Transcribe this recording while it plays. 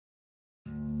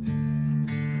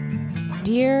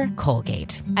Dear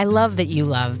Colgate, I love that you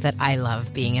love that I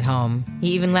love being at home.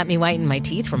 You even let me whiten my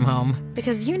teeth from home.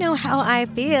 Because you know how I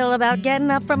feel about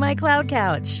getting up from my cloud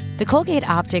couch. The Colgate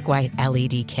Optic White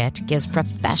LED Kit gives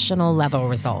professional-level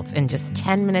results in just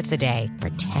 10 minutes a day for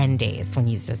 10 days when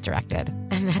used as directed.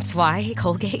 And that's why,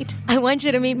 Colgate, I want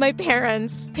you to meet my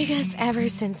parents. Because ever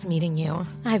since meeting you,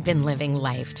 I've been living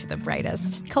life to the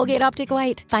brightest. Colgate Optic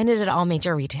White. Find it at all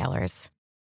major retailers.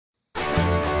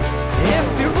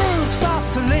 If your roof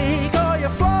starts to leak or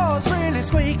your floor's really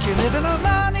squeak, you live in a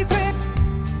money pit.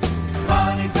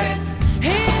 Money pit.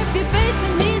 If your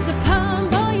basement needs a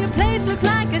pump or your place looks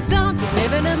like a dump, you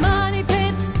live in a money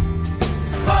pit.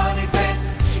 Money pit.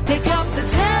 Pick up the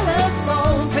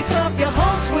telephone, fix up your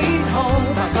home sweet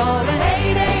home by calling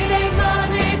 888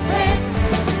 Money Pit.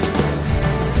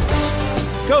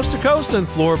 Coast to coast and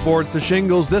floorboards to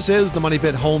shingles, this is the Money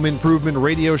Pit Home Improvement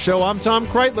Radio Show. I'm Tom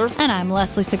Kreitler. And I'm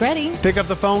Leslie Segretti. Pick up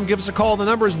the phone, give us a call. The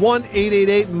number is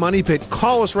 1-888-MONEY-PIT.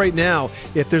 Call us right now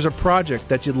if there's a project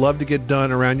that you'd love to get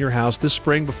done around your house this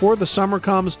spring before the summer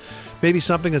comes. Maybe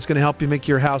something that's going to help you make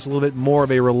your house a little bit more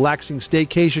of a relaxing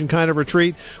staycation kind of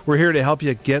retreat. We're here to help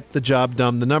you get the job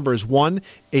done. The number is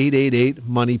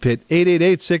 1-888-MONEY-PIT,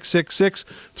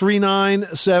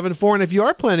 888-666-3974. And if you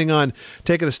are planning on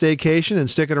taking a staycation and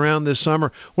sticking around this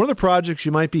summer, one of the projects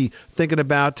you might be thinking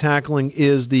about tackling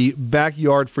is the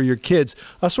backyard for your kids,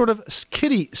 a sort of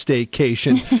kiddie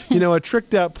staycation. You know, a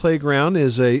tricked-out playground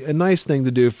is a nice thing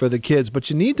to do for the kids,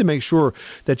 but you need to make sure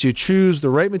that you choose the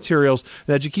right materials,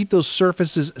 that you keep those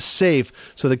surfaces safe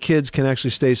so the kids can actually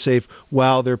stay safe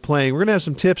while they're playing. We're going to have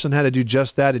some tips on how to do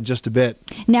just that in just a bit.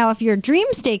 Now, if your dream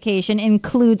staycation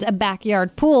includes a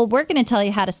backyard pool, we're going to tell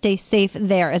you how to stay safe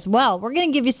there as well. We're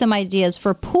going to give you some ideas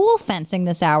for pool fencing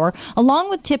this hour, along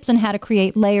with tips on how to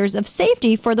create layers of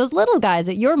safety for those little guys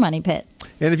at your money pit.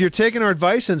 And if you're taking our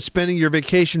advice and spending your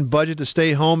vacation budget to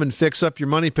stay home and fix up your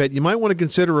money pit, you might want to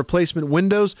consider replacement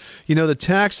windows. You know, the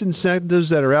tax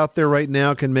incentives that are out there right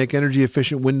now can make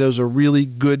energy-efficient windows a really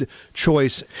good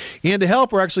choice. And to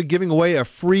help, we're actually giving away a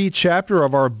free chapter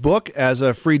of our book as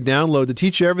a free download to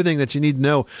teach you everything that you need to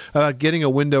know about getting a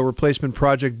window replacement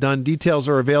project done. Details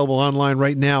are available online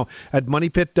right now at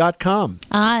moneypit.com.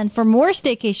 And for more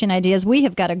staycation ideas, we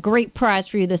have got a great prize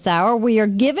for you this hour. We are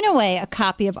giving away a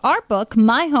copy of our book,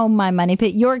 My Home, My Money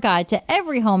Pit, your guide to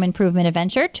every home improvement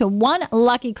adventure, to one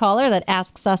lucky caller that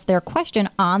asks us their question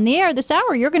on the air this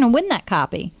hour. You're going to win that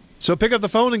copy. So pick up the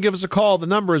phone and give us a call. The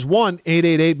number is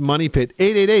 1-888-MONEY-PIT,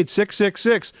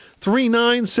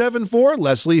 888-666-3974.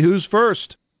 Leslie, who's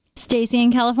first? Stacy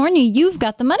in California, you've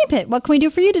got the Money Pit. What can we do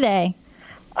for you today?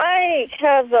 I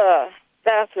have a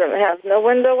bathroom that has no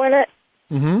window in it,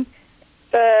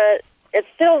 but it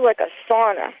feels like a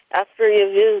sauna after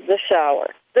you've used the shower.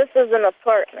 This is an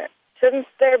apartment. Shouldn't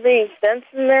there be vents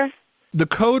in there? The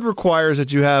code requires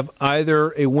that you have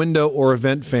either a window or a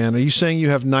vent fan. Are you saying you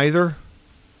have neither?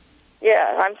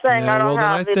 Yeah, I'm saying I don't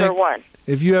have either one.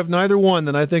 If you have neither one,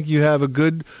 then I think you have a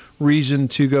good reason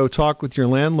to go talk with your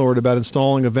landlord about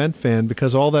installing a vent fan,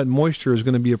 because all that moisture is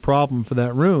going to be a problem for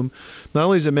that room. Not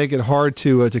only does it make it hard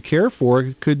to care for,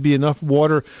 it could be enough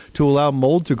water to allow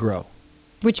mold to grow.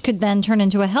 Which could then turn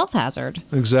into a health hazard.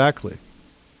 Exactly.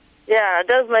 Yeah, it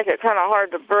does make it kind of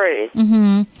hard to breathe.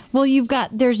 Well,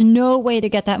 there's no way to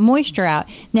get that moisture out.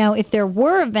 Now, if there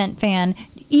were a vent fan,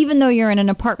 even though you're in an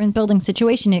apartment building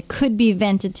situation, it could be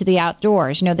vented to the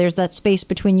outdoors. You know, there's that space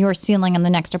between your ceiling and the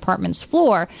next apartment's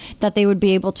floor that they would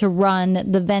be able to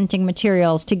run the venting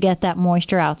materials to get that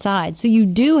moisture outside. So you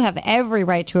do have every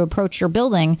right to approach your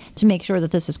building to make sure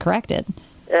that this is corrected.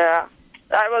 Yeah.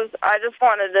 I just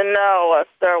wanted to know if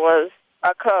there was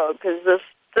a code, because this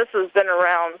has been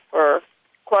around for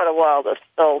quite a while, this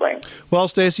building. Well,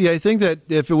 Stacy, I think that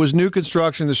if it was new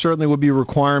construction, there certainly would be a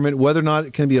requirement. Whether or not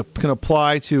it can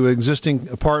apply to an existing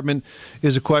apartment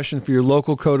is a question for your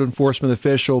local code enforcement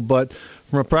official. But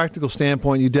from a practical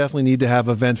standpoint, you definitely need to have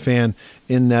a vent fan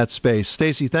in that space.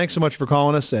 Stacy, thanks so much for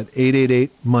calling us at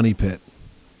 888-MONEY-PIT.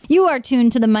 You are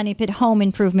tuned to the Money Pit Home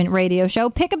Improvement Radio Show.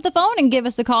 Pick up the phone and give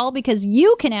us a call, because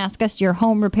you can ask us your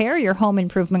home repair, your home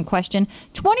improvement question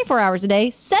 24 hours a day,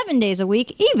 7 days a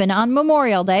week, even on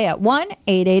Memorial Day at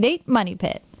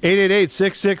 1-888-MONEY-PIT.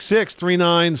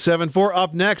 888-666-3974.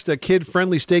 Up next, a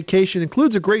kid-friendly staycation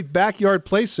includes a great backyard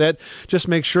play set. Just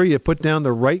make sure you put down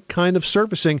the right kind of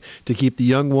surfacing to keep the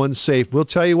young ones safe. We'll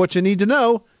tell you what you need to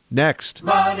know next.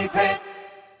 Money Pit.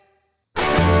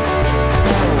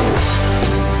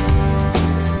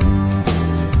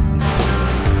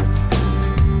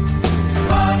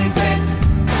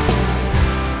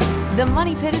 The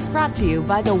Money Pit is brought to you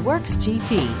by The Works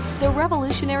GT. The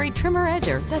revolutionary trimmer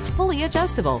edger that's fully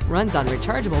adjustable, runs on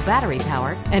rechargeable battery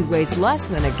power, and weighs less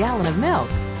than a gallon of milk.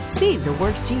 See the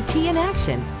Works GT in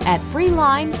action at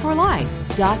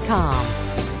freelineforlife.com.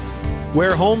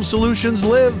 Where home solutions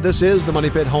live, this is the Money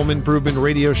Pit Home Improvement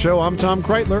Radio Show. I'm Tom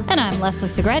Kreitler. And I'm Leslie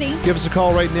Segretti. Give us a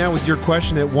call right now with your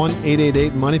question at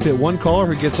 1-888-MONEY-PIT. One caller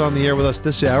who gets on the air with us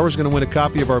this hour is going to win a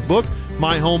copy of our book,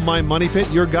 My Home, My Money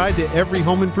Pit, your guide to every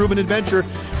home improvement adventure.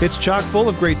 It's chock full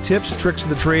of great tips, tricks of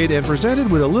the trade, and presented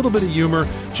with a little bit of humor,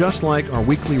 just like our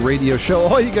weekly radio show.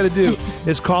 All you got to do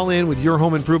is call in with your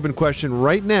home improvement question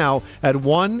right now at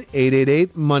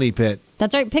 1-888-MONEY-PIT.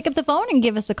 That's right. Pick up the phone and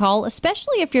give us a call,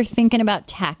 especially if you're thinking about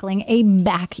tackling a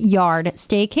backyard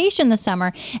staycation this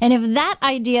summer. And if that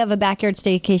idea of a backyard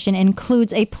staycation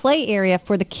includes a play area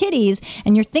for the kiddies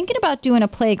and you're thinking about doing a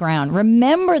playground,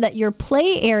 remember that your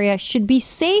play area should be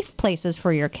safe places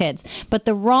for your kids. But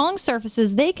the wrong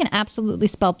surfaces, they can absolutely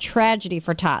spell tragedy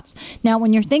for tots. Now,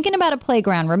 when you're thinking about a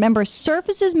playground, remember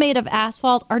surfaces made of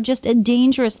asphalt are just a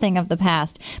dangerous thing of the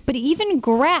past. But even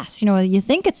grass, you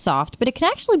think it's soft, but it can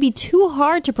actually be too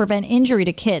hard to prevent injury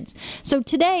to kids. So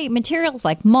today, materials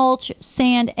like mulch,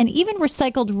 sand, and even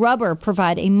recycled rubber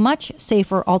provide a much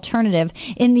safer alternative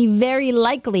in the very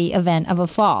likely event of a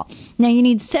fall. Now, you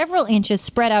need several inches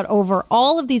spread out over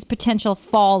all of these potential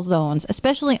fall zones,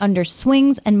 especially under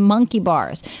swings and monkey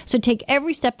bars. So take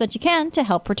every step that you can to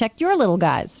help protect your little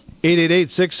guys.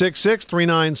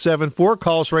 888-666-3974.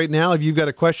 Call us right now if you've got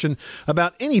a question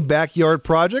about any backyard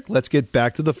project. Let's get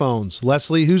back to the phones.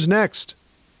 Leslie, who's next?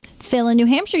 Phil in New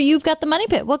Hampshire, you've got the Money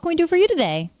Pit. What can we do for you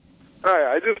today?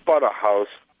 Hi, I just bought a house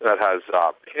that has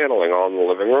paneling all in the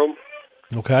living room.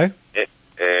 Okay.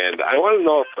 And I want to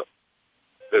know if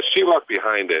the sheetrock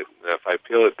behind it, if I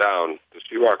peel it down, the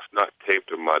sheetrock's not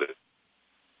taped or mudded.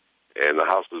 And the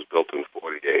house was built in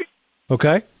 48.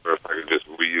 Okay. Or if I could just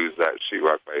reuse that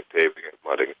sheetrock by taping it,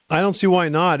 mudding it. I don't see why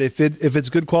not. If it's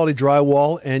good quality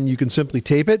drywall and you can simply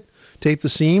tape the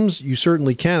seams, you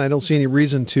certainly can. I don't see any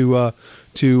reason to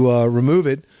remove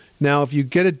it. Now, if you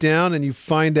get it down and you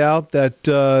find out that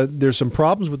there's some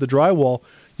problems with the drywall,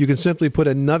 you can simply put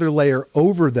another layer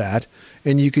over that,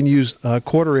 and you can use a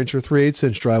 1/4 inch or 3/8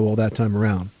 inch drywall that time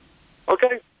around.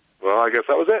 Okay. Well, I guess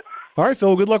that was it. All right,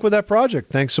 Phil, good luck with that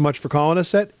project. Thanks so much for calling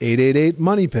us at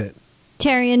 888-MONEY-PIT.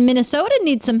 Terry in Minnesota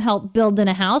needs some help building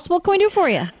a house. What can we do for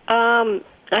you?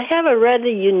 I have a rather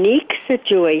unique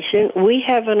situation. We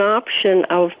have an option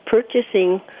of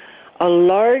purchasing a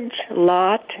large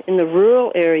lot in the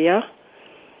rural area,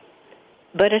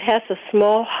 but it has a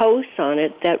small house on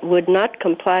it that would not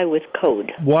comply with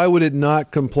code. Why would it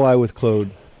not comply with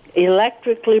code?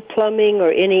 Electrically, plumbing,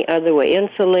 or any other way,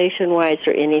 insulation-wise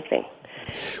or anything.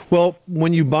 Well,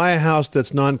 when you buy a house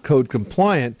that's non-code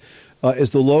compliant, is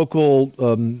the local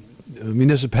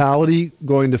municipality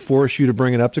going to force you to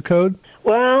bring it up to code?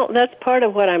 Well, that's part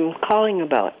of what I'm calling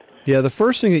about. Yeah, the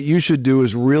first thing that you should do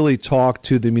is really talk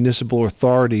to the municipal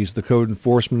authorities, the code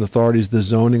enforcement authorities, the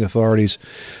zoning authorities.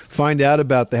 Find out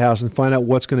about the house and find out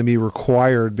what's going to be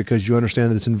required because you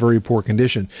understand that it's in very poor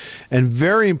condition. And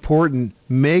very important,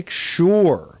 make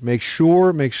sure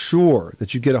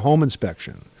that you get a home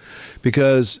inspection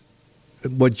because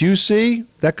what you see,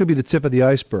 that could be the tip of the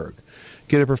iceberg.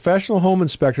 Get a professional home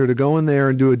inspector to go in there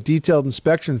and do a detailed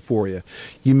inspection for you.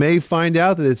 You may find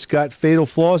out that it's got fatal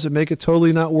flaws that make it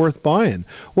totally not worth buying.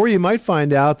 Or you might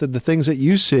find out that the things that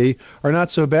you see are not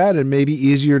so bad and maybe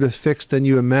easier to fix than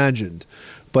you imagined.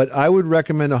 But I would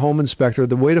recommend a home inspector.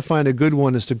 The way to find a good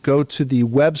one is to go to the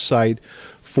website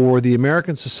for the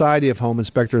American Society of Home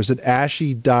Inspectors at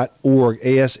ASHI.org,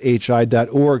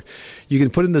 ASHI.org. You can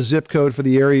put in the zip code for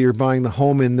the area you're buying the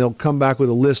home in. They'll come back with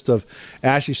a list of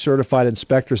ASHI certified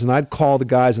inspectors, and I'd call the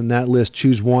guys on that list,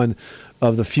 choose one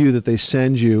of the few that they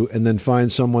send you, and then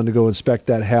find someone to go inspect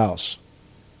that house.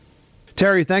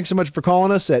 Terry, thanks so much for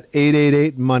calling us at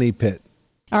 888-MONEY-PIT.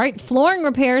 All right, flooring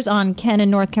repairs on Ken in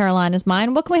North Carolina's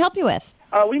mine. What can we help you with?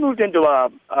 We moved into a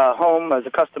home as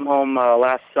a custom home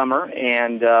last summer,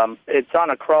 and it's on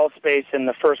a crawl space, and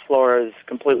the first floor is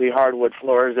completely hardwood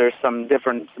floors. There's some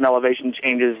elevation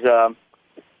changes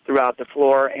throughout the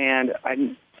floor, and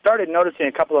I started noticing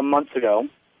a couple of months ago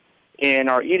in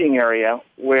our eating area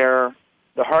where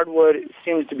the hardwood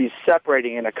seems to be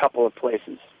separating in a couple of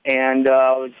places. And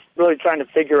I was really trying to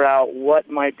figure out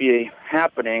what might be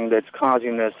happening that's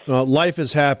causing this. Life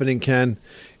is happening, Ken.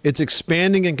 It's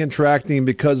expanding and contracting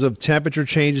because of temperature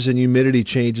changes and humidity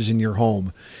changes in your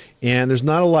home. And there's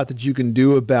not a lot that you can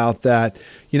do about that.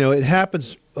 You know, it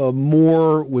happens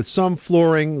more with some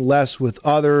flooring, less with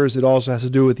others. It also has to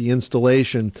do with the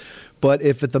installation. But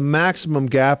if at the maximum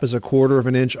gap is 1/4 of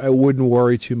an inch, I wouldn't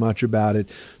worry too much about it.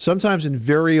 Sometimes in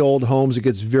very old homes, it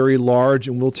gets very large,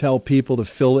 and we'll tell people to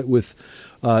fill it with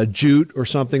jute or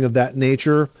something of that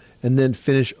nature, and then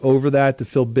finish over that to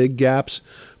fill big gaps.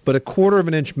 But 1/4 of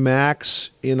an inch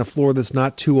max in a floor that's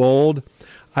not too old,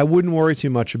 I wouldn't worry too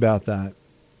much about that.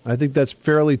 I think that's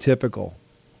fairly typical.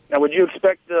 Now, would you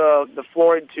expect the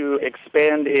flooring to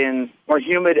expand in more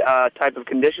humid type of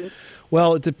conditions?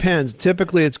 Well, it depends.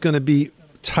 Typically, it's going to be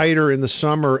tighter in the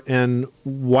summer and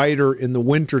whiter in the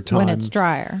winter time. When it's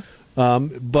drier.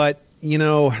 But, you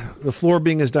know, the floor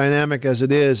being as dynamic as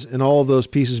it is and all of those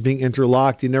pieces being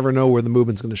interlocked, you never know where the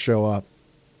movement's going to show up.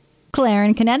 Claire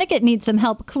in Connecticut needs some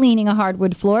help cleaning a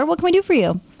hardwood floor. What can we do for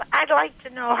you? I'd like to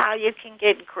know how you can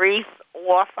get grease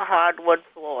off a hardwood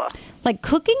floor. Like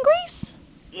cooking grease?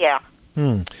 Yeah.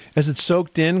 Is it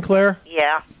soaked in, Claire?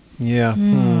 Yeah. Yeah.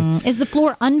 Is the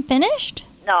floor unfinished?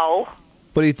 No.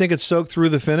 But do you think it's soaked through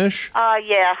the finish?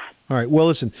 Yeah. All right. Well,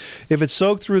 listen, if it's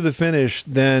soaked through the finish,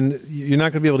 then you're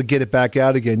not going to be able to get it back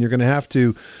out again. You're going to have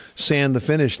to sand the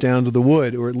finish down to the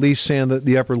wood, or at least sand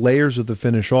the upper layers of the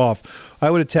finish off.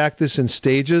 I would attack this in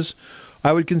stages.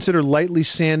 I would consider lightly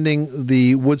sanding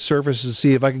the wood surface to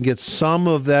see if I can get some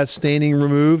of that staining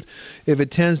removed. If it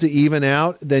tends to even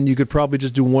out, then you could probably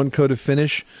just do one coat of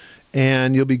finish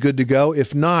and you'll be good to go.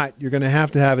 If not, you're going to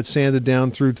have it sanded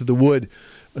down through to the wood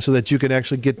so that you can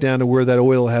actually get down to where that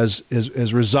oil has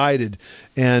resided,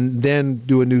 and then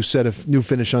do a new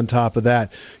finish on top of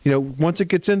that. You know, once it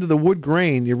gets into the wood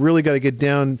grain, you really got to get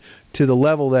down to the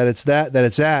level that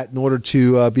it's at in order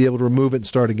to be able to remove it and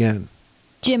start again.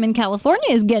 Jim in California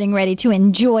is getting ready to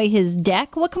enjoy his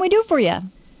deck. What can we do for you?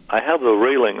 I have a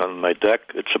railing on my deck.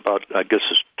 It's about, I guess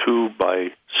it's 2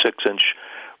 by 6 inch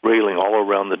railing all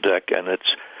around the deck, and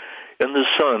it's in the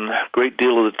sun a great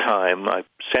deal of the time. I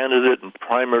sanded it and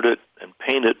primered it and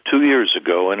painted it 2 years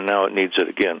ago, and now it needs it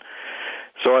again.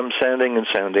 So I'm sanding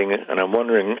and I'm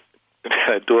wondering,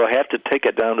 do I have to take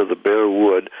it down to the bare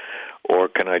wood, or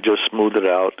can I just smooth it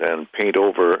out and paint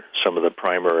over some of the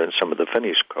primer and some of the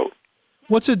finish coat?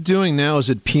 What's it doing now? Is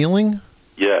it peeling?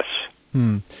 Yes.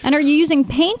 And are you using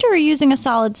paint or are you using a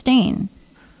solid stain?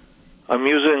 I'm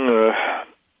using a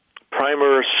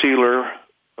primer, sealer,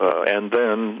 and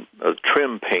then a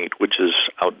trim paint, which is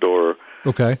outdoor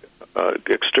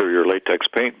exterior latex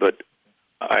paint. But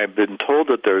I've been told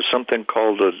that there's something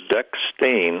called a deck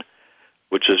stain,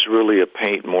 which is really a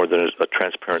paint more than a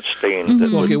transparent stain.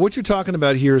 Okay, what you're talking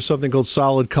about here is something called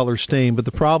solid color stain, but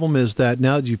the problem is that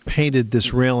now that you've painted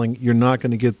this railing, you're not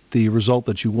going to get the result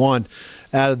that you want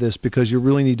out of this, because you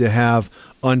really need to have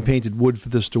unpainted wood for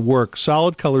this to work.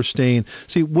 Solid color stain,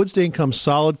 see, wood stain comes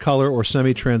solid color or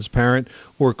semi-transparent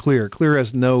or clear. Clear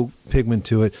has no pigment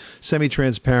to it.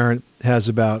 Semi-transparent has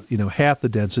about half the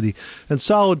density, and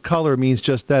solid color means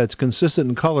just that. It's consistent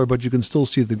in color, but you can still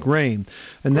see the grain,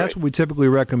 and that's what we typically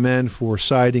recommend for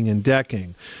siding and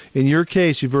decking. In your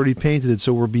case, you've already painted it,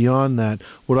 so we're beyond that.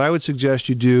 What I would suggest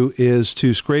you do is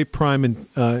to scrape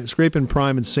and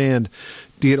prime and sand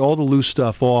to get all the loose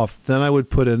stuff off. Then I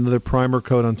would put another primer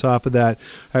coat on top of that.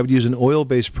 I would use an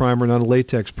oil-based primer, not a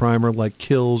latex primer like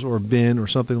Kills or Bin or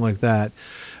something like that.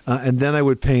 And then I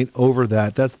would paint over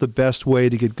that. That's the best way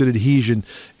to get good adhesion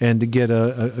and to get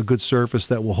a good surface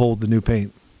that will hold the new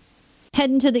paint.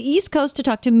 Heading to the East Coast to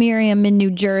talk to Miriam in New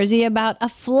Jersey about a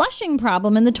flushing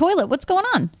problem in the toilet. What's going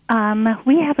on?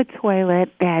 We have a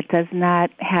toilet that does not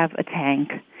have a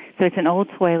tank. So it's an old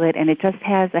toilet, and it just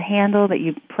has a handle that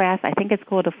you press. I think it's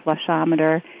called a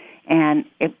flushometer, and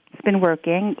it's been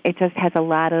working. It just has a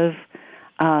lot of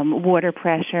water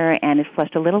pressure, and it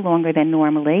flushed a little longer than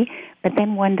normally. But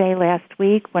then one day last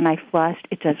week when I flushed,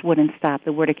 it just wouldn't stop.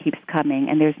 The water keeps coming,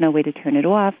 and there's no way to turn it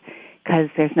off because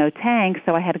there's no tank,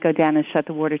 so I had to go down and shut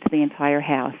the water to the entire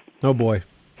house. Oh, boy.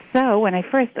 So when I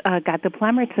first got the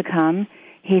plumber to come,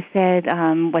 he said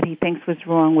what he thinks was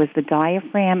wrong was the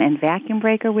diaphragm and vacuum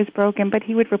breaker was broken, but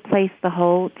he would replace the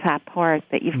whole top part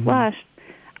that you flushed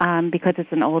because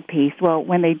it's an old piece. Well,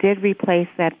 when they did replace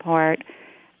that part,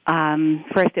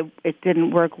 first it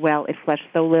didn't work well. It flushed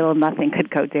so little nothing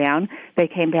could go down. They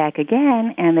came back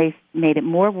again, and they made it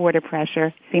more water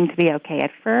pressure. Seemed to be okay at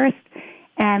first,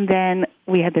 and then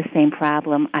we had the same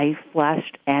problem. I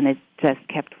flushed, and it just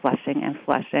kept flushing and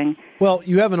flushing. Well,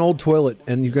 you have an old toilet,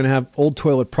 and you're going to have old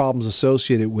toilet problems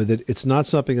associated with it. It's not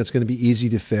something that's going to be easy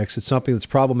to fix. It's something that's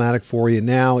problematic for you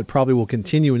now. It probably will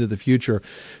continue into the future.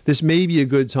 This may be a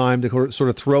good time to sort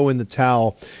of throw in the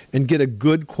towel and get a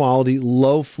good quality,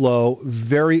 low flow,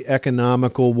 very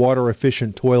economical, water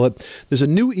efficient toilet. There's a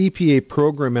new EPA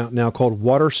program out now called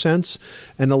WaterSense,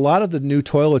 and a lot of the new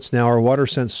toilets now are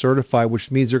WaterSense certified,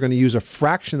 which means they're going to use a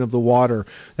fraction of the water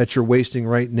that you're wasting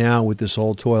right now with this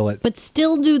old toilet. But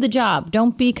still do the job.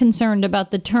 Don't be concerned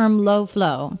about the term low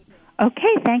flow.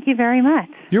 Okay, thank you very much.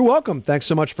 You're welcome. Thanks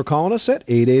so much for calling us at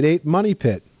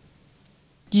 888-MONEY-PIT.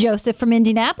 Joseph from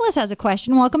Indianapolis has a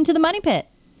question. Welcome to the Money Pit.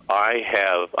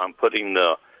 I'm putting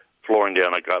the flooring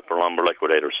down I got for Lumber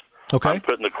Liquidators. Okay. I'm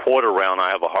putting the quarter round. I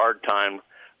have a hard time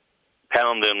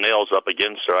pounding them nails up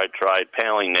against her. I tried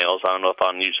paneling nails. I don't know if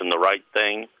I'm using the right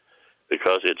thing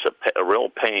because it's a real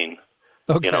pain.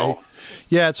 Okay. You know?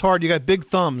 Yeah, it's hard. You got big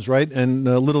thumbs, right, and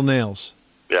little nails.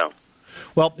 Yeah.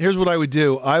 Well, here's what I would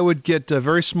do. I would get a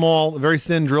very small, very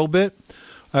thin drill bit.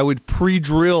 I would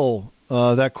pre-drill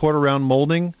that quarter-round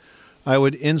molding. I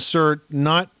would insert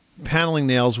not paneling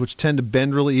nails, which tend to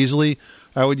bend really easily.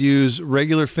 I would use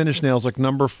regular finish nails, like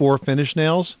number 4 finish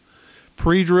nails.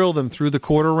 Pre-drill them through the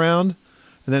quarter-round,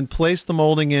 and then place the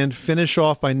molding in, finish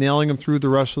off by nailing them through the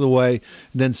rest of the way,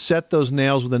 and then set those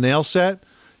nails with a nail set.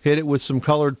 Hit it with some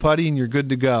colored putty, and you're good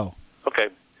to go. Okay.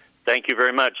 Thank you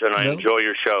very much, and I enjoy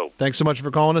your show. Thanks so much for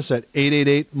calling us at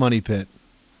 888-MONEY-PIT.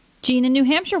 Gene in New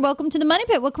Hampshire, welcome to the Money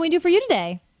Pit. What can we do for you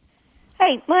today?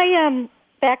 Hey, my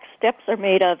back steps are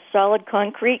made of solid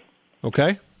concrete,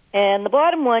 Okay. and the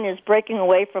bottom one is breaking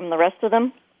away from the rest of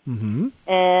them, Mm-hmm.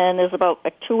 and there's about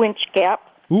a 2-inch gap.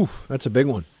 Ooh, that's a big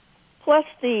one. Plus,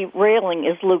 the railing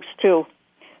is loose, too.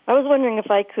 I was wondering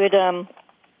if I could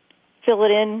fill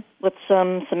it in with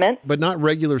some cement. But not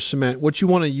regular cement. What you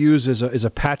want to use is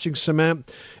a patching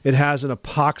cement. It has an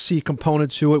epoxy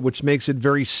component to it, which makes it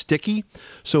very sticky,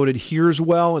 so it adheres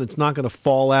well and it's not going to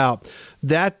fall out.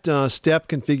 That step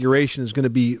configuration is going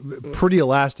to be pretty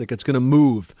elastic. It's going to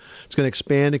move. It's going to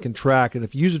expand and contract. And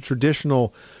if you use a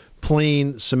traditional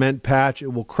plain cement patch, it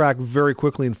will crack very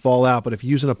quickly and fall out. But if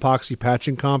you use an epoxy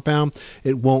patching compound,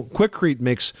 it won't. Quikrete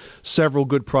makes several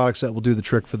good products that will do the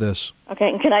trick for this. Okay,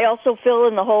 and can I also fill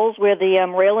in the holes where the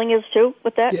railing is, too,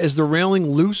 with that? Is the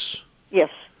railing loose? Yes.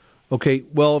 Okay,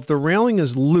 well, if the railing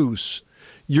is loose,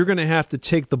 you're going to have to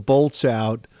take the bolts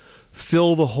out,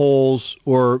 fill the holes,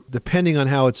 or depending on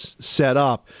how it's set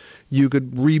up, you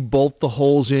could re-bolt the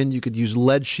holes in. You could use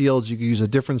lead shields. You could use a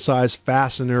different size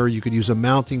fastener. You could use a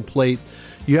mounting plate.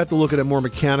 You have to look at a more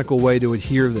mechanical way to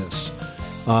adhere this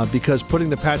because putting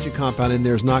the patching compound in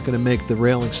there is not going to make the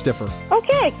railing stiffer.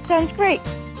 Okay, sounds great.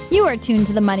 You are tuned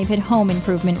to the Money Pit Home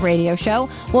Improvement Radio Show.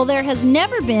 Well, there has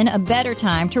never been a better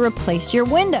time to replace your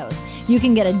windows. You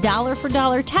can get a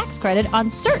 $1 tax credit on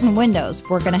certain windows.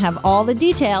 We're going to have all the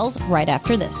details right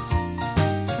after this.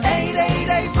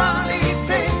 888 Money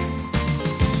Pit.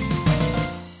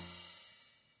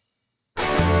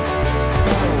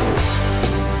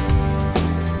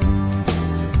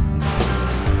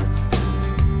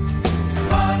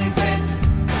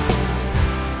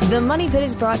 The Money Pit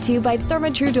is brought to you by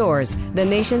Therma-Tru Doors, the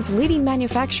nation's leading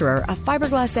manufacturer of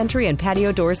fiberglass entry and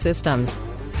patio door systems.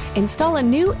 Install a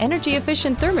new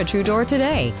energy-efficient Therma-Tru door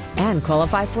today and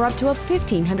qualify for up to a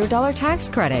 $1,500 tax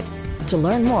credit. To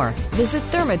learn more, visit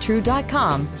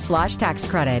thermatru.com/tax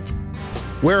credit.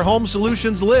 Where home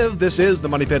solutions live, this is the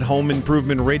Money Pit Home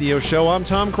Improvement Radio Show. I'm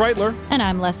Tom Kreitler. And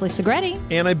I'm Leslie Segretti.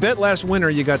 And I bet last winter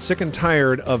you got sick and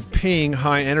tired of paying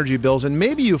high energy bills, and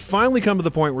maybe you finally come to the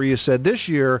point where you said, this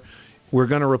year, we're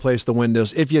going to replace the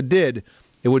windows. If you did,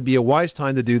 it would be a wise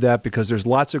time to do that because there's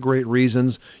lots of great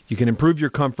reasons. You can improve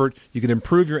your comfort, you can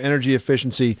improve your energy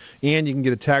efficiency, and you can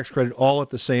get a tax credit all at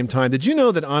the same time. Did you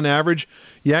know that on average,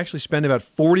 you actually spend about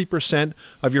 40%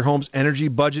 of your home's energy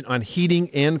budget on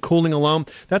heating and cooling alone?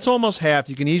 That's almost half.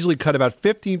 You can easily cut about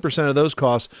 15% of those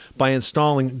costs by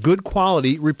installing good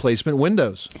quality replacement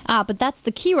windows. But that's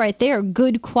the key right there,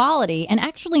 good quality. And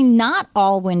actually, not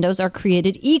all windows are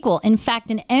created equal. In fact,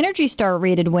 an Energy Star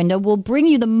rated window will bring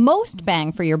you the most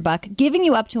bang for your buck, giving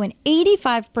you up to an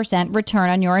 85% return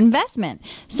on your investment.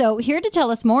 So here to tell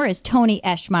us more is Tony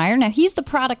Eschmeyer. Now, he's the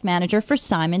product manager for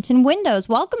Simonton Windows.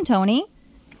 Welcome, Tony.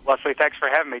 Leslie, thanks for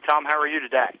having me. Tom, how are you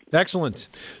today? Excellent.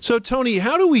 So, Tony,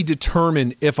 how do we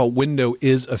determine if a window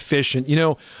is efficient? You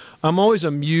know, I'm always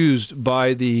amused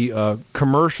by the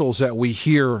commercials that we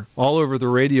hear all over the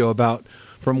radio about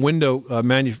from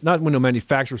not window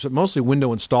manufacturers, but mostly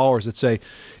window installers that say,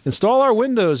 install our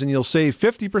windows and you'll save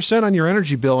 50% on your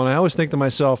energy bill. And I always think to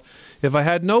myself, if I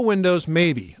had no windows,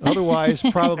 maybe. Otherwise,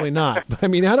 probably not. But, I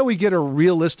mean, how do we get a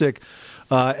realistic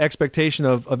expectation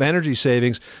of energy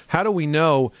savings? How do we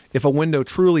know if a window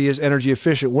truly is energy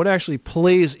efficient? What actually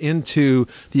plays into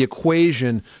the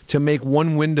equation to make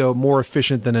one window more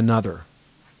efficient than another?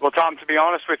 Well, Tom, to be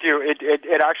honest with you,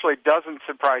 it actually doesn't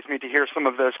surprise me to hear some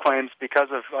of those claims because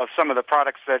of some of the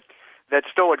products that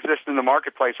still exist in the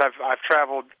marketplace. I've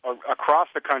traveled across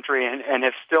the country and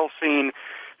have still seen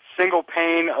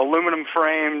single-pane,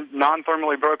 aluminum-frame,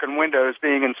 non-thermally broken windows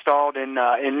being installed in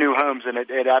new homes, and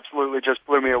it absolutely just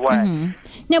blew me away. Mm-hmm.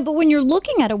 Now, but when you're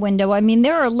looking at a window, I mean,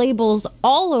 there are labels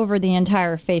all over the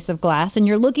entire face of glass, and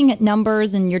you're looking at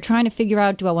numbers, and you're trying to figure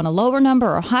out, do I want a lower number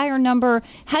or a higher number?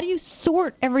 How do you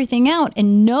sort everything out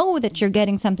and know that you're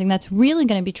getting something that's really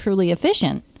going to be truly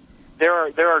efficient? There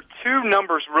are two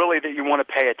numbers really that you want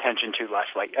to pay attention to,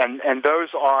 Leslie, and those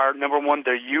are, number one,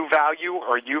 the U value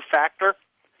or U factor,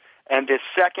 and the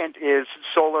second is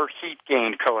solar heat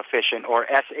gain coefficient, or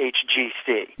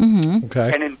SHGC. Mm-hmm.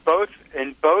 Okay. And in both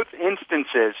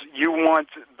instances, you want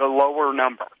the lower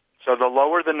number. So the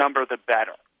lower the number, the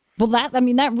better. Well,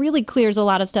 that really clears a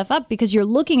lot of stuff up because you're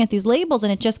looking at these labels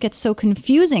and it just gets so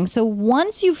confusing. So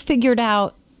once you've figured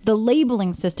out the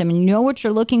labeling system and you know what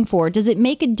you're looking for, does it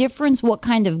make a difference what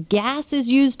kind of gas is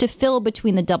used to fill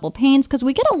between the double panes? Because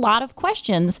we get a lot of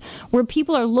questions where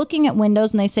people are looking at windows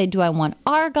and they say, do I want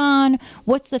argon?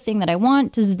 What's the thing that I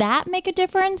want? Does that make a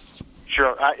difference?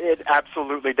 Sure, it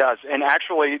absolutely does. And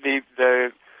actually,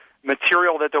 the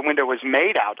material that the window is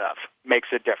made out of makes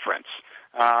a difference.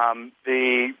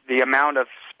 The amount of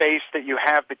space that you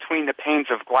have between the panes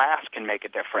of glass can make a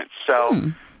difference.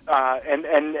 So...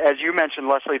 And as you mentioned,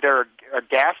 Leslie, there are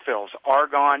gas fills,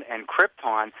 argon and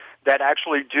krypton, that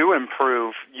actually do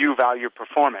improve U-value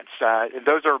performance.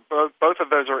 Those are both of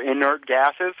those are inert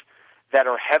gases that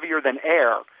are heavier than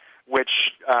air,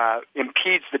 which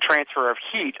impedes the transfer of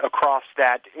heat across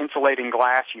that insulating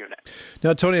glass unit.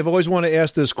 Now, Tony, I've always wanted to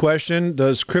ask this question.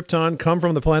 Does krypton come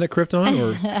from the planet Krypton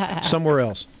or somewhere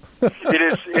else? It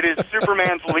is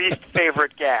Superman's least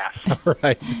favorite gas. All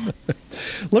right.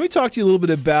 Let me talk to you a little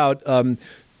bit about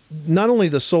not only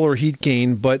the solar heat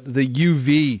gain, but the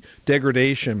UV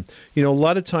degradation. You know, a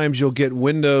lot of times you'll get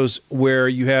windows where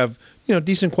you have,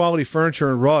 decent quality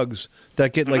furniture and rugs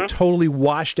that get like totally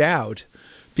washed out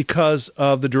because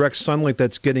of the direct sunlight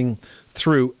that's getting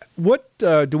through. What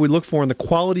do we look for in the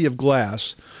quality of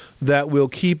glass that will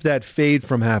keep that fade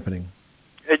from happening?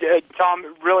 Tom,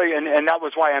 really, and that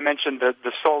was why I mentioned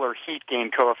the solar heat gain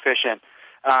coefficient.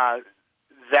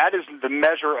 That is the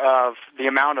measure of the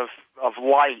amount of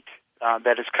light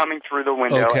that is coming through the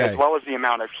window, as well as the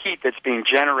amount of heat that's being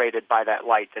generated by that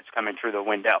light that's coming through the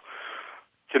window.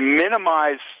 To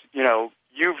minimize,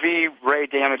 UV ray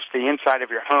damage to the inside of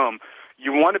your home,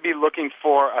 you want to be looking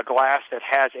for a glass that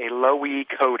has a low-E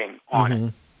coating on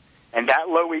it. And that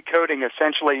low-E coating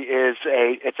essentially is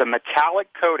it's a metallic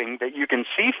coating that you can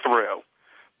see through,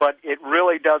 but it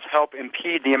really does help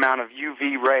impede the amount of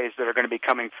UV rays that are going to be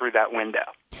coming through that window.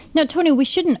 Now, Tony, we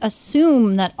shouldn't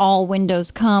assume that all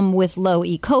windows come with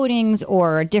low-E coatings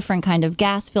or a different kind of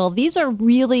gas fill. These are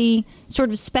really sort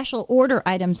of special order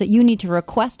items that you need to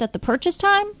request at the purchase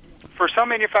time? For some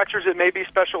manufacturers, it may be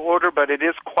special order, but it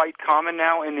is quite common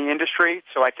now in the industry,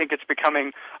 so I think it's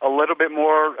becoming a little bit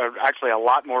more, or actually a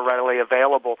lot more readily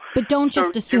available. But don't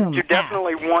just assume. You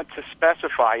definitely want to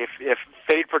specify if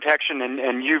fade protection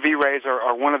and UV rays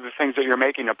are one of the things that you're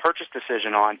making a purchase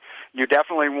decision on. You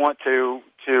definitely want to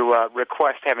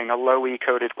request having a low-E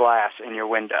coated glass in your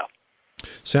window.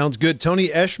 Sounds good. Tony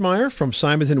Eschmeyer from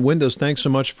Simonton Windows, thanks so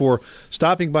much for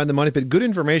stopping by the Money Pit. Good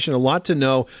information, a lot to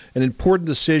know, an important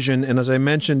decision, and as I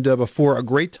mentioned before, a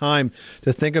great time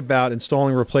to think about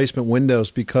installing replacement windows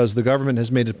because the government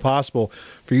has made it possible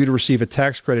for you to receive a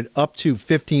tax credit up to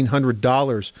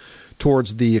 $1,500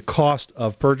 towards the cost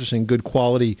of purchasing good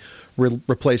quality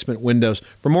replacement windows.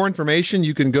 For more information,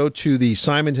 you can go to the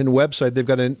Simonton website. They've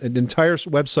got an entire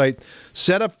website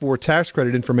set up for tax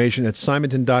credit information at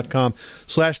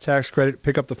simonton.com/tax credit.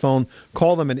 Pick up the phone,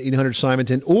 call them at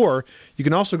 800-SIMONTON, or you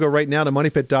can also go right now to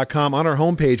moneypit.com. On our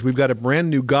homepage, we've got a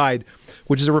brand new guide,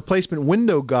 which is a replacement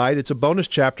window guide. It's a bonus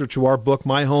chapter to our book,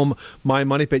 My Home, My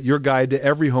Money Pit, your guide to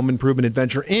every home improvement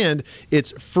adventure, and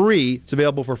it's free. It's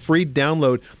available for free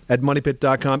download at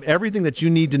moneypit.com. Everything that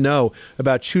you need to know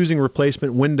about choosing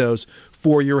replacement windows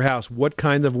for your house. What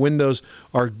kind of windows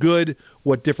are good?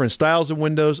 what different styles of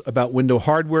windows, about window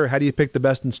hardware, how do you pick the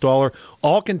best installer,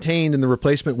 all contained in the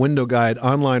replacement window guide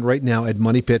online right now at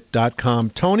moneypit.com.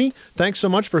 Tony, thanks so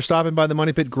much for stopping by the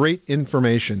Money Pit. Great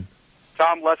information.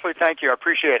 Tom, Leslie, thank you. I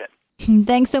appreciate it.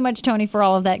 Thanks so much, Tony, for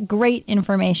all of that great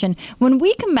information. When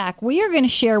we come back, we are going to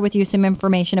share with you some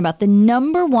information about the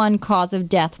number one cause of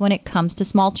death when it comes to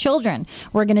small children.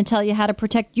 We're going to tell you how to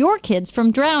protect your kids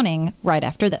from drowning right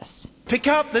after this. Pick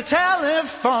up the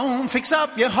telephone, fix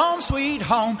up your home sweet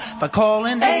home by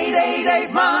calling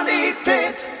 888 Money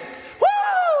Pit.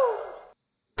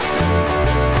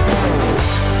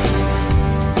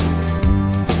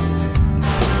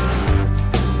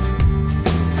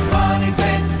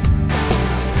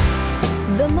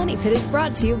 The Money Pit is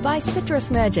brought to you by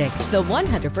Citrus Magic, the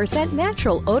 100%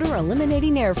 natural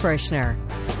odor-eliminating air freshener.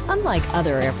 Unlike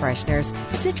other air fresheners,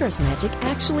 Citrus Magic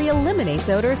actually eliminates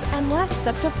odors and lasts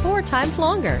up to 4 times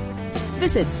longer.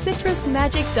 Visit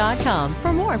citrusmagic.com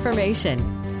for more information.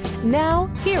 Now,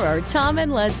 here are Tom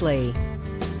and Leslie.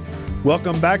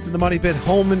 Welcome back to the Money Pit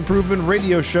Home Improvement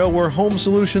Radio Show, where home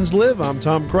solutions live. I'm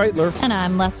Tom Kreitler. And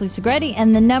I'm Leslie Segretti,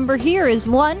 and the number here is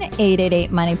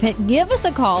 1-888-MONEY-PIT. Give us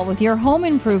a call with your home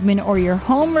improvement or your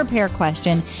home repair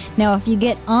question. Now, if you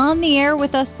get on the air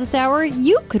with us this hour,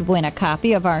 you could win a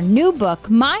copy of our new book,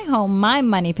 My Home, My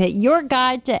Money Pit, your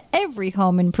guide to every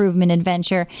home improvement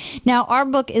adventure. Now, our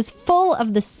book is full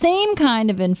of the same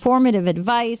kind of informative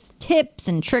advice, tips,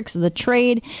 and tricks of the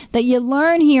trade that you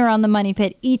learn here on the Money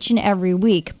Pit each and every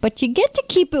week, but you get to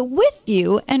keep it with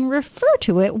you and refer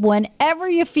to it whenever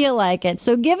you feel like it.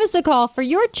 So give us a call for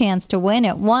your chance to win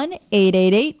at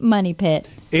 1-888-MONEY-PIT.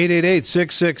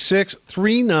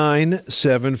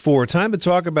 888-666-3974. Time to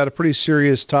talk about a pretty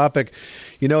serious topic.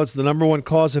 You know, it's the number one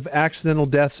cause of accidental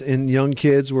deaths in young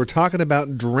kids. We're talking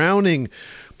about drowning.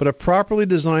 But a properly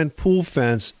designed pool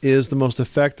fence is the most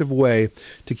effective way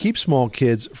to keep small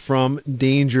kids from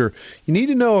danger. You need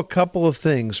to know a couple of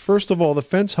things. First of all, the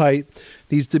fence height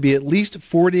needs to be at least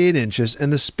 48 inches,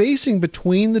 and the spacing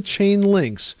between the chain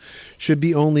links should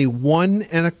be only 1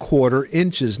 1/4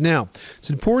 inches. Now, it's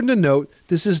important to note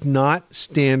this is not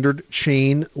standard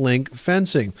chain link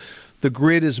fencing. The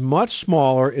grid is much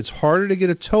smaller, it's harder to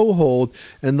get a toe hold,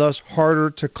 and thus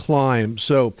harder to climb.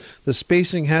 So the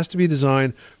spacing has to be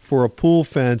designed for a pool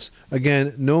fence,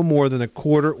 again, no more than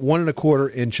 1 1/4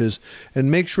 inches, and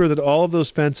make sure that all of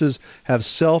those fences have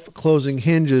self-closing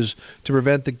hinges to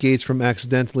prevent the gates from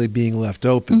accidentally being left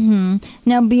open. Mm-hmm.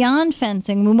 Now, beyond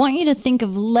fencing, we want you to think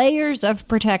of layers of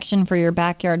protection for your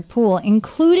backyard pool,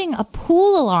 including a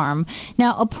pool alarm.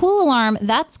 Now, a pool alarm,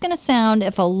 that's going to sound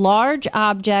if a large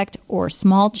object or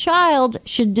small child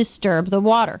should disturb the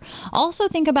water. Also,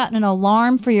 think about an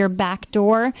alarm for your back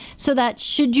door, so that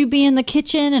should you be in the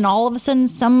kitchen and all of a sudden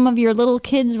some of your little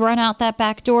kids run out that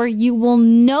back door, you will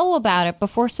know about it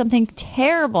before something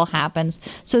terrible happens.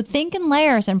 So think in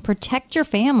layers and protect your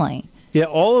family. Yeah,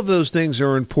 all of those things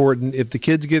are important. If the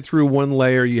kids get through one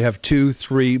layer, you have 2,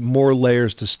 3 more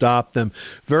layers to stop them.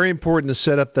 Very important to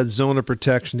set up that zone of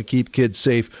protection to keep kids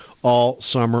safe all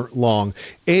summer long.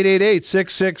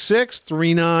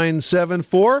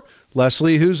 888-666-3974.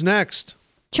 Leslie, who's next?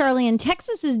 Charlie in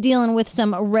Texas is dealing with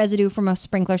some residue from a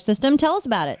sprinkler system. Tell us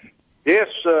about it. Yes,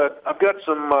 I've got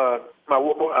some, my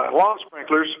lawn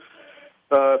sprinklers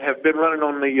have been running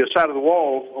on the side of the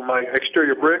wall on my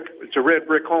exterior brick. It's a red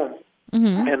brick home.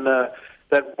 Mm-hmm. And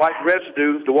that white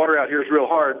residue, the water out here is real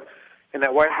hard, and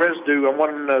that white residue, I'm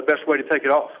wondering the best way to take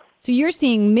it off. So you're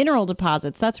seeing mineral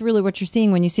deposits. That's really what you're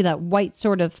seeing when you see that white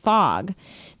sort of fog.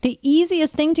 The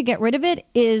easiest thing to get rid of it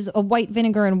is a white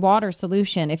vinegar and water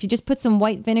solution. If you just put some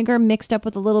white vinegar mixed up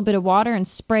with a little bit of water and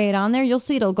spray it on there, you'll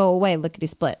see it'll go away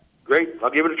lickety-split. Great. I'll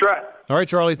give it a try. All right,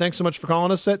 Charlie, thanks so much for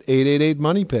calling us at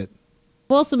 888-MONEY-PIT.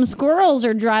 Well, some squirrels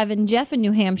are driving Jeff in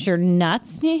New Hampshire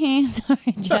nuts.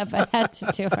 Sorry, Jeff, I had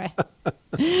to do it.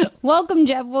 Welcome,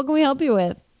 Jeff. What can we help you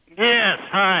with? Yes,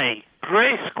 hi.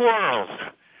 Gray squirrels.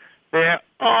 They're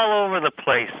all over the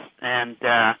place. And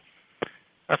a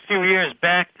few years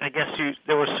back, I guess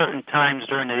there were certain times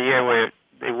during the year where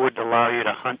they would allow you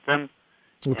to hunt them.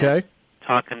 Okay. And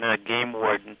talking to the game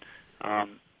warden, I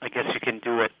guess you can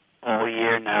do it all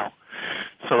year now.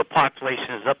 So the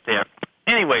population is up there.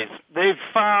 Anyways, they've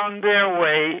found their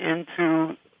way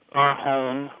into our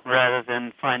home rather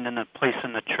than finding a place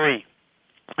in the tree.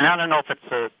 And I don't know if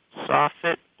it's a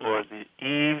soffit or the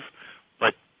eave,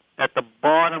 but at the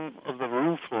bottom of the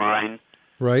roof line,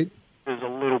 right, there's a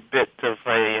little bit of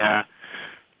a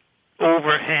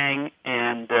overhang,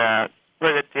 and right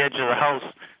at the edge of the house,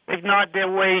 they've gnawed their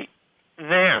way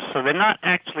there, so they're not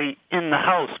actually in the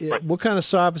house. Yeah, But what kind of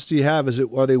soffits do you have?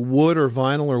 Are they wood or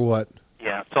vinyl or what?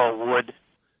 yeah, it's all wood.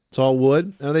 It's all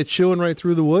wood. Are they chewing right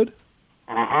through the wood?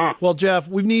 Uh-huh. Well, Jeff,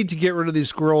 we need to get rid of these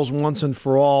squirrels once and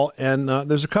for all, and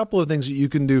there's a couple of things that you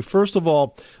can do. First of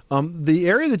all, the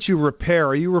area that you repair,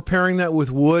 are you repairing that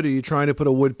with wood? Are you trying to put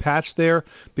a wood patch there?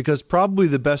 Because probably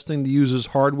the best thing to use is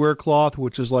hardware cloth,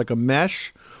 which is like a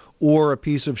mesh, or a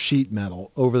piece of sheet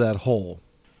metal over that hole.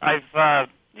 I've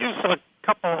used a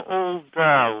couple old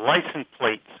license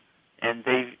plates, and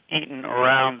they've eaten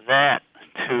around that,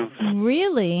 too.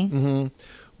 Really? Mm-hmm.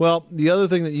 Well, the other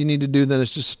thing that you need to do then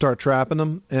is just start trapping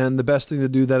them, and the best thing to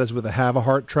do that is with a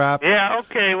Have-A-Heart trap. Yeah,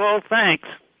 okay, well, thanks.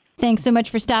 Thanks so much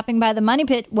for stopping by the Money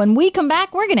Pit. When we come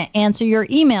back, we're going to answer your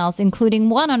emails, including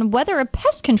one on whether a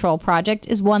pest control project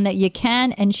is one that you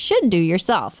can and should do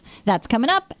yourself. That's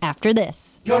coming up after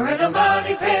this. You're in a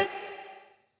money pit.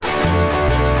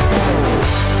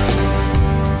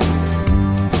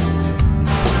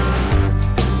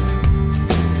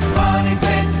 Money pit.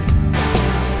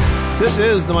 This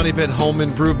is the Money Pit Home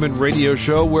Improvement Radio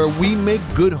Show, where we make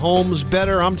good homes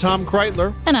better. I'm Tom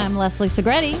Kreitler. And I'm Leslie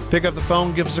Segretti. Pick up the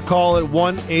phone, give us a call at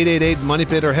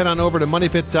 1-888-MONEYPIT, or head on over to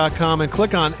MoneyPit.com and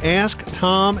click on Ask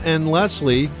Tom and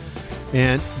Leslie.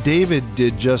 And David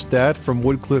did just that from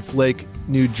Woodcliff Lake,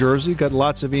 New Jersey. Got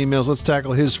lots of emails. Let's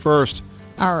tackle his first.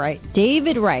 All right.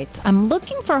 David writes, I'm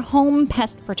looking for home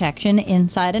pest protection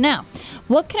inside and out.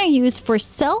 What can I use for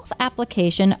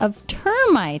self-application of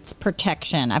termites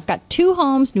protection? I've got 2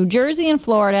 homes, New Jersey and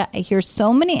Florida. I hear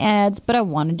so many ads, but I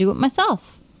want to do it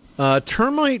myself.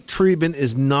 Termite treatment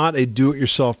is not a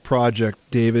do-it-yourself project,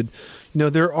 David. You know,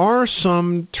 there are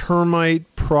some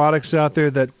termite products out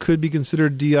there that could be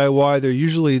considered DIY. They're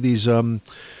usually these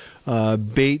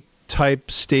bait type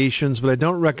stations, but I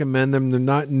don't recommend them. They're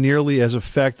not nearly as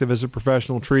effective as a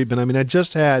professional treatment. I mean, I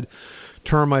just had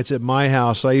termites at my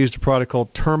house. I used a product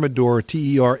called Termidor,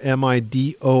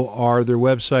 Termidor. Their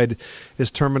website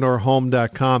is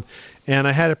termidorhome.com. And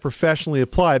I had it professionally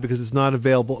applied because it's not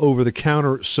available over the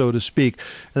counter, so to speak.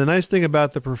 And the nice thing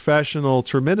about the professional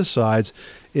termiticides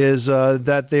is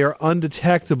that they are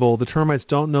undetectable. The termites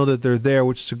don't know that they're there,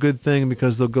 which is a good thing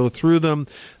because they'll go through them.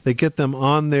 They get them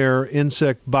on their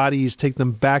insect bodies, take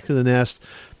them back to the nest,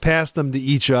 pass them to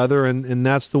each other, and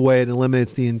that's the way it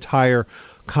eliminates the entire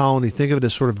colony. Think of it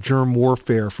as sort of germ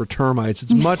warfare for termites.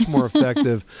 It's much more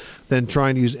effective than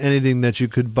trying to use anything that you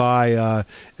could buy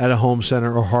at a home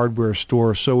center or hardware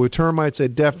store. So with termites, I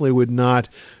definitely would not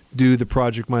do the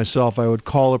project myself. I would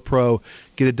call a pro,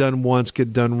 get it done once, get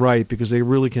it done right, because they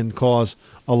really can cause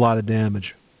a lot of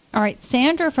damage. All right,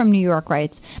 Sandra from New York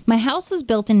writes, my house was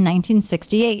built in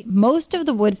 1968. Most of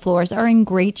the wood floors are in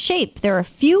great shape. There are a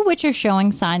few which are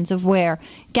showing signs of wear.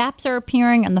 Gaps are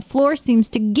appearing and the floor seems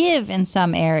to give in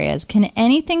some areas. Can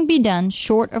anything be done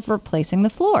short of replacing the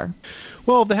floor?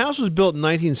 Well, if the house was built in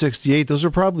 1968, those are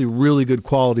probably really good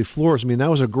quality floors. I mean, that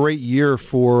was a great year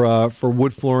for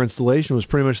wood floor installation. It was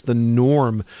pretty much the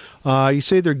norm. You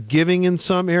say they're giving in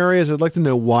some areas. I'd like to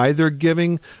know why they're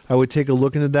giving. I would take a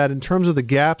look into that. In terms of the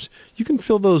gaps, you can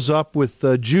fill those up with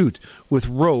jute, with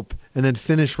rope, and then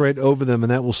finish right over them, and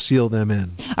that will seal them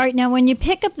in. All right, now when you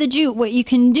pick up the jute, what you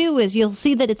can do is you'll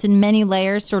see that it's in many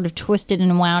layers, sort of twisted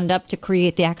and wound up to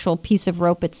create the actual piece of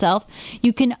rope itself.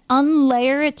 You can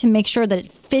unlayer it to make sure that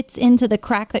it fits into the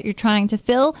crack that you're trying to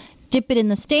fill. Dip it in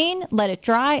the stain, let it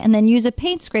dry, and then use a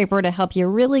paint scraper to help you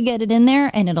really get it in there,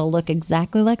 and it'll look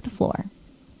exactly like the floor.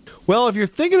 Well, if you're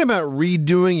thinking about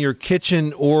redoing your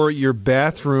kitchen or your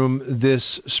bathroom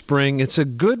this spring, it's a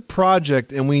good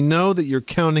project, and we know that you're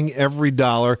counting every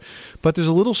dollar, but there's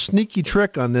a little sneaky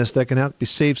trick on this that can help you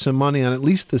save some money on at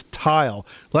least this tile.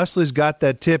 Leslie's got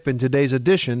that tip in today's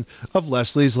edition of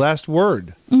Leslie's Last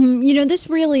Word. You know, this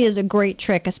really is a great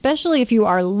trick, especially if you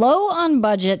are low on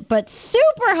budget but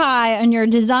super high on your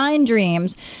design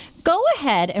dreams. Go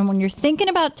ahead and when you're thinking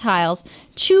about tiles,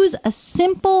 choose a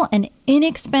simple and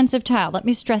inexpensive tile. Let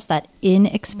me stress that,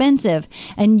 inexpensive.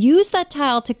 And use that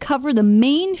tile to cover the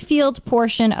main field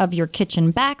portion of your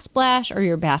kitchen backsplash or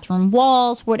your bathroom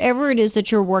walls, whatever it is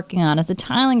that you're working on as a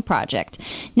tiling project.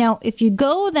 Now, if you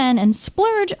go then and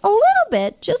splurge a little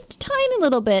bit, just a tiny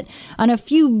little bit, on a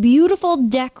few beautiful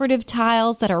decorative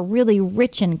tiles that are really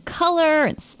rich in color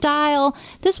and style,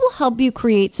 this will help you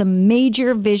create some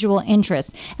major visual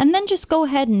interest. And then just go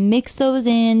ahead and mix those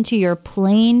into your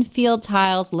plain field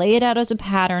tiles, lay it out as a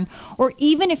pattern, or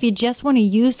even if you just want to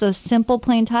use those simple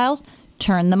plain tiles,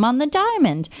 turn them on the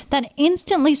diamond. That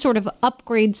instantly sort of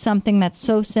upgrades something that's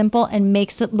so simple and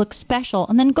makes it look special.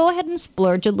 And then go ahead and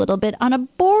splurge a little bit on a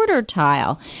border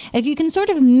tile. If you can sort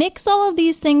of mix all of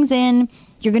these things in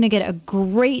You're going to get a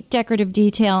great decorative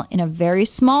detail in a very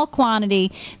small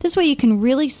quantity. This way you can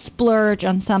really splurge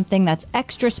on something that's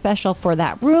extra special for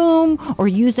that room, or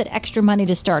use that extra money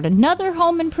to start another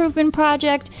home improvement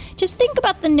project. Just think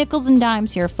about the nickels and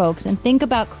dimes here, folks, and think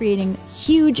about creating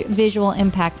huge visual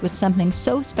impact with something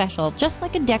so special, just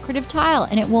like a decorative tile,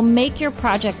 and it will make your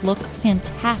project look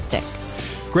fantastic.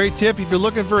 Great tip. If you're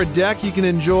looking for a deck you can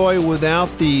enjoy without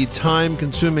the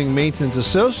time-consuming maintenance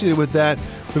associated with that,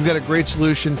 we've got a great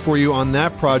solution for you on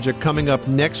that project coming up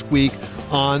next week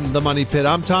on The Money Pit.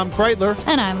 I'm Tom Kreitler.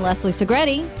 And I'm Leslie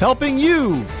Segretti. Helping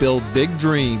you build big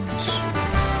dreams.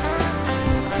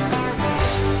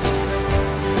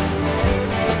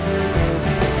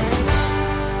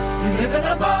 You live in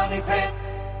a money pit.